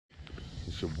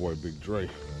It's your boy Big Dre.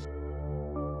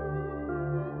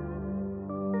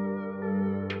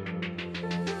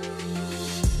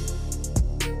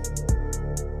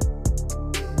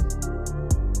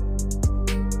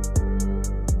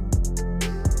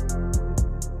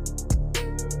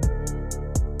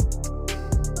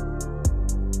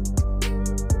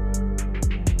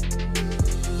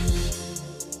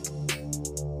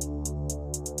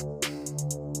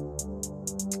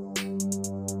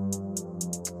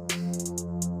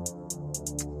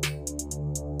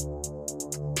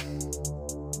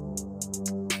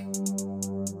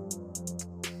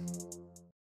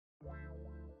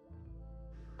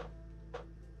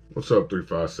 What's up,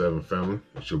 357 family?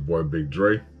 It's your boy Big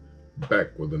Dre,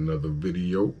 back with another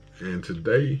video. And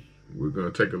today we're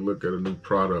going to take a look at a new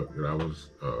product that I was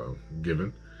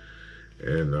given.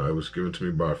 And it was given to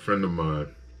me by a friend of mine.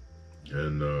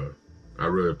 And I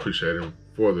really appreciate him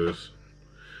for this,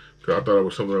 because I thought it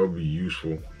was something that would be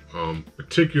useful,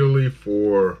 particularly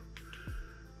for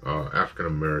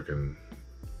African-American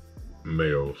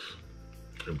males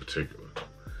in particular.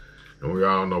 And we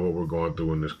all know what we're going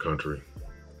through in this country.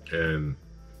 And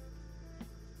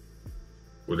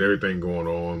with everything going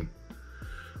on,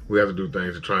 we have to do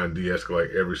things to try and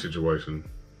de-escalate every situation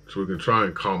so we can try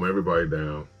and calm everybody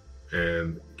down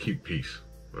and keep peace.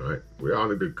 All right, we all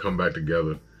need to come back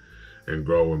together and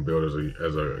grow and build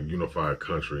as a unified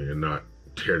country, and not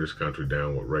tear this country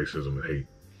down with racism and hate.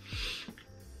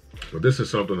 But this is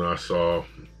something that I saw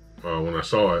when I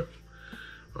saw it.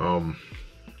 I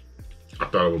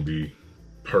thought it would be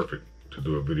perfect to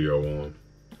do a video on.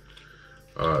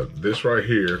 This right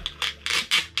here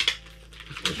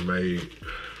was made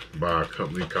by a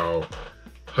company called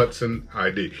Hutson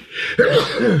ID.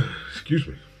 Excuse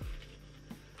me.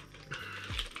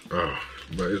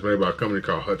 But it's made by a company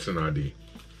called Hutson ID.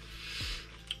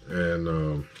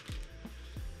 And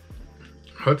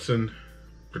Hutson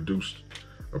produced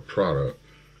a product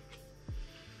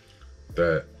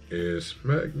that is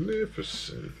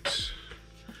magnificent.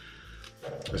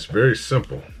 It's very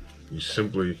simple.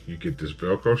 You get this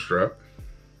Velcro strap,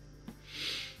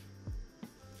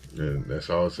 and that's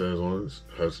all it says on it,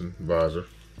 Hutson Visor.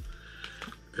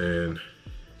 And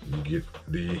you get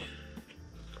the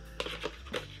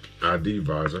ID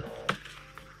visor,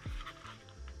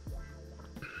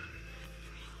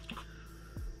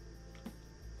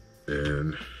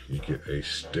 and you get a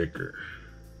sticker.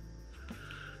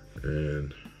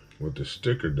 And what the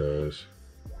sticker does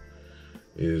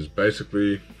is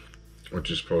basically, what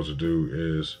you're supposed to do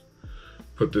is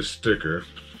put this sticker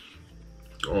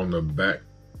on the back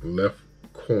left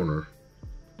corner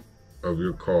of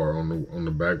your car, on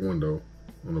the back window,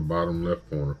 on the bottom left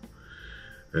corner.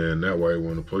 And that way,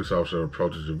 when the police officer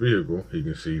approaches your vehicle, he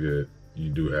can see that you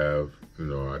do have,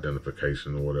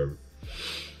 identification or whatever.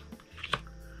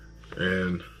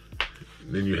 And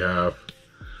then you have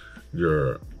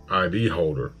your ID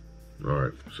holder. All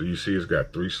right, so you see it's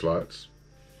got 3 slots.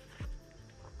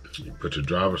 You put your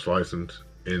driver's license,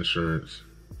 insurance,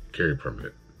 carry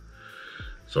permit.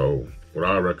 So what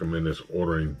I recommend is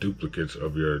ordering duplicates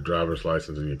of your driver's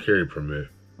license and your carry permit,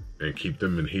 and keep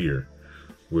them in here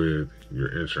with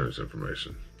your insurance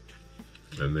information.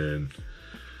 And then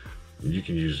you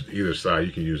can use either side.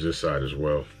 You can use this side as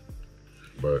well.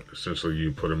 But essentially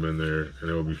you put them in there, and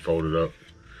it will be folded up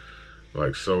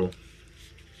like so.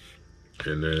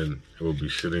 And then it will be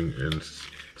sitting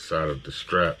inside of the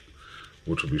strap,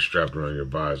 which will be strapped around your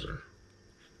visor,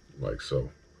 like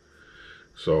so.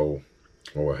 So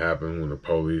what will happen when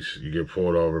you get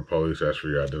pulled over, police ask for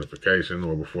your identification,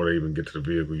 or before they even get to the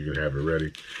vehicle, you can have it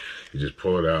ready. You just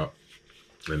pull it out,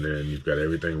 and then you've got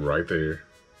everything right there,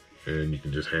 and you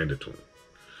can just hand it to them.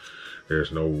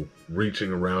 There's no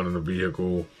reaching around in the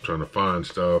vehicle, trying to find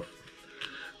stuff.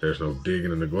 There's no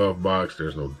digging in the glove box.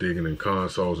 There's no digging in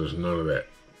consoles. There's none of that.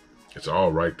 It's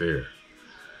all right there.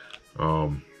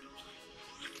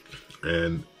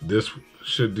 And this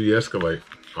should de-escalate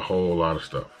a whole lot of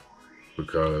stuff,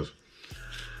 because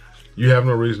you have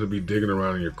no reason to be digging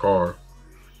around in your car,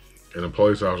 and the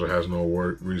police officer has no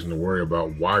reason to worry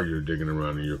about why you're digging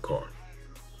around in your car.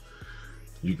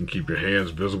 You can keep your hands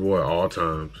visible at all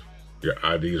times. Your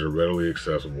IDs are readily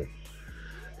accessible,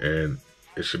 and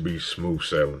it should be smooth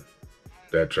sailing.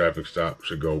 That traffic stop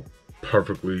should go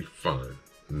perfectly fine.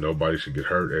 Nobody should get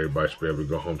hurt. Everybody should be able to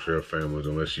go home to their families,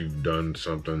 unless you've done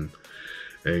something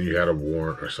and you had a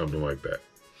warrant or something like that.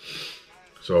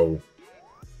 So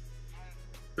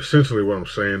essentially what I'm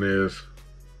saying is,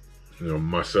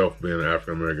 myself being an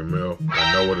African-American male,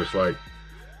 I know what it's like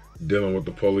dealing with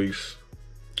the police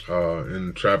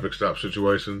in traffic stop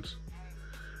situations.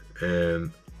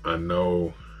 And I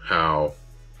know how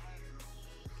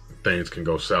things can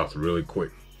go south really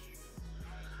quick.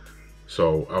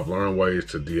 So I've learned ways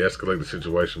to de-escalate the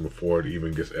situation before it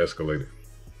even gets escalated.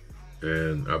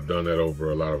 And I've done that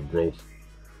over a lot of growth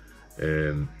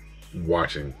and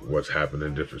watching what's happened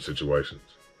in different situations.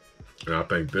 And I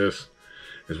think this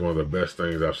is one of the best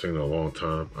things I've seen in a long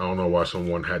time. I don't know why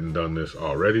someone hadn't done this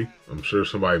already. I'm sure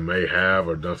somebody may have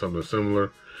or done something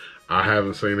similar. I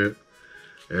haven't seen it.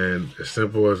 And as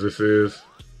simple as this is,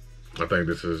 I think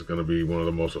this is going to be one of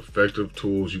the most effective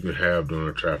tools you can have during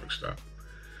a traffic stop.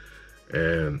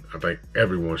 And I think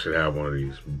everyone should have one of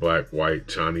these. Black, white,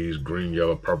 Chinese, green,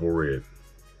 yellow, purple, red.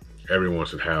 Everyone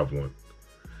should have one.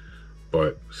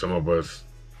 But some of us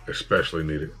especially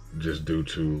need it just due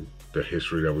to the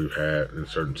history that we've had in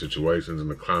certain situations and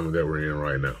the climate that we're in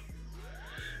right now.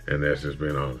 And that's just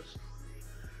being honest.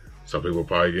 Some people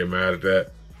probably get mad at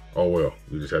that. Oh well,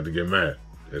 we just have to get mad.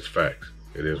 It's facts.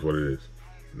 It is what it is.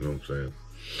 You know what I'm saying?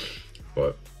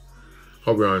 But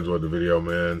hope y'all enjoyed the video,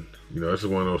 man. You know, this is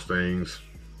one of those things.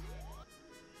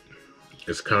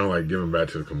 It's kind of like giving back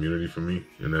to the community for me,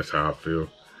 and that's how I feel,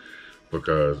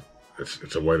 because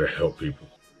it's a way to help people,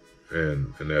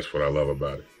 and that's what I love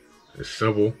about it. It's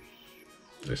simple.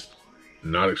 It's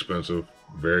not expensive.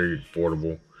 Very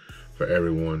affordable for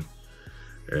everyone,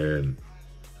 and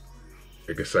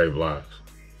it can save lives,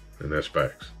 and that's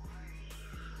facts.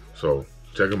 So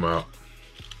check them out.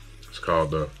 It's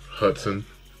called the Hutson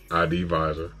ID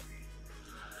Visor.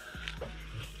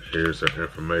 Here's the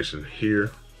information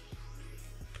here,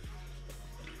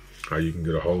 how you can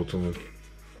get a hold to them.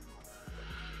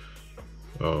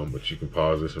 But you can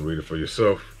pause this and read it for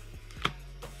yourself.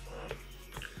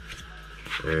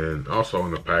 And also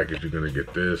in the package, you're gonna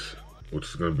get this, which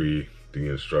is gonna be the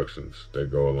instructions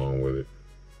that go along with it,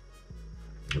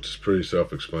 which is pretty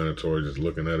self-explanatory just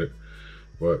looking at it.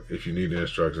 But if you need the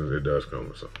instructions, it does come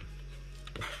with something.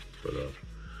 But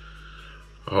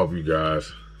I hope you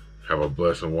guys have a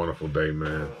blessed and wonderful day,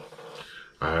 man.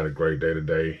 I had a great day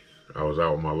today. I was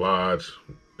out with my lodge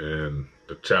and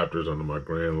the chapters under my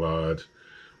Grand Lodge.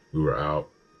 We were out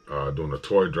doing a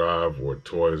toy drive with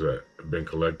toys that have been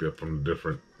collected from the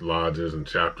different lodges and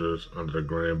chapters under the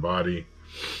Grand Body.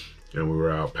 And we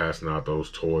were out passing out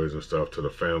those toys and stuff to the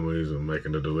families and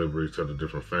making the deliveries to the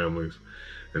different families,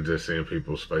 and just seeing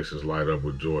people's faces light up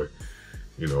with joy.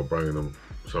 You know, bringing them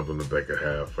something that they could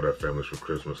have for their families for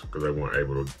Christmas, because they weren't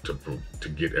able to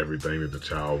get everything that the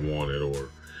child wanted or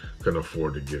couldn't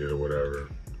afford to get it or whatever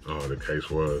the case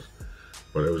was.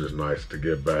 But it was just nice to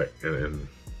get back, and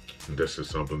this is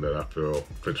something that I feel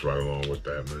fits right along with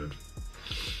that, man.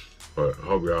 But I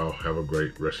hope y'all have a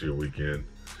great rest of your weekend,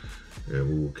 and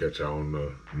we will catch y'all on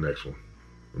the next one.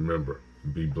 Remember,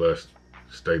 be blessed,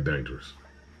 stay dangerous.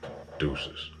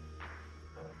 Deuces.